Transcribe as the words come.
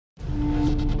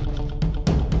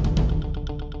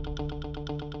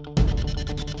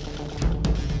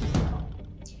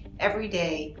Every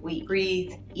day we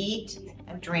breathe, eat,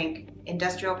 and drink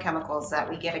industrial chemicals that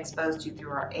we get exposed to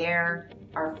through our air,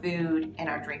 our food, and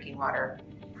our drinking water.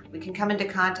 We can come into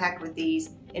contact with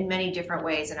these in many different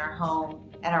ways in our home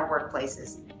and our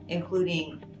workplaces,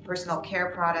 including personal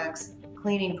care products,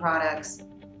 cleaning products,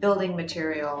 building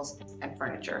materials, and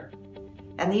furniture.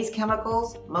 And these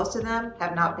chemicals, most of them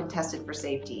have not been tested for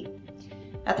safety.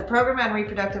 At the Program on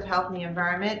Reproductive Health and the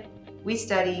Environment, we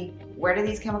study where do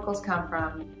these chemicals come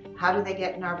from, how do they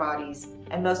get in our bodies,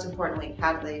 and most importantly,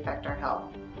 how do they affect our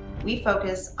health. We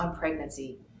focus on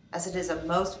pregnancy, as it is a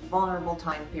most vulnerable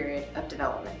time period of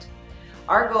development.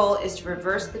 Our goal is to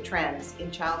reverse the trends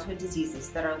in childhood diseases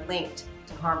that are linked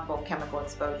to harmful chemical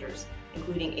exposures,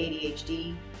 including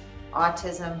ADHD,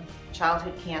 autism,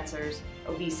 childhood cancers,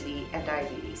 obesity, and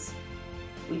diabetes.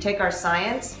 We take our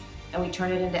science and we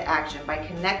turn it into action by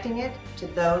connecting it to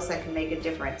those that can make a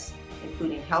difference,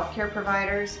 including healthcare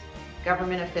providers,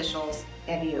 government officials,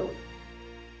 and you.